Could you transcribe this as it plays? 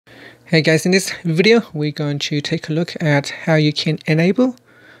Hey guys, in this video we're going to take a look at how you can enable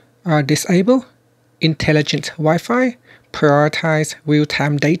or disable intelligent Wi-Fi, prioritize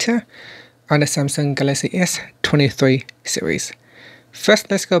real-time data on the Samsung Galaxy S23 series. First,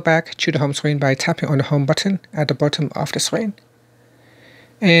 let's go back to the home screen by tapping on the home button at the bottom of the screen.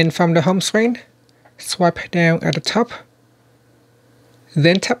 And from the home screen, swipe down at the top,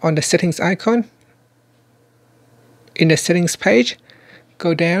 then tap on the settings icon. In the settings page,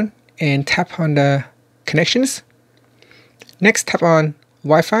 go down and tap on the connections. Next, tap on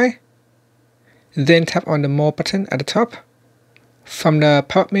Wi-Fi, then tap on the More button at the top. From the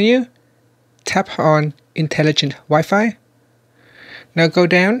pop-up menu, tap on Intelligent Wi-Fi. Now go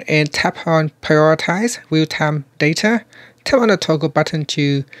down and tap on Prioritize Real-Time Data. Tap on the toggle button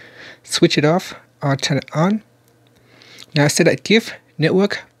to switch it off or turn it on. Now set that give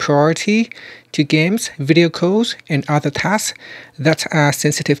network priority to games, video calls, and other tasks that are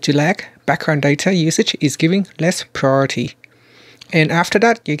sensitive to lag. Background data usage is giving less priority. And after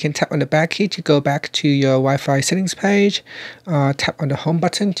that, you can tap on the back key to go back to your Wi-Fi settings page. Tap on the home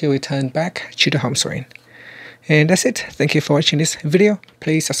button to return back to the home screen. And that's it. Thank you for watching this video.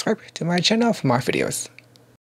 Please subscribe to my channel for more videos.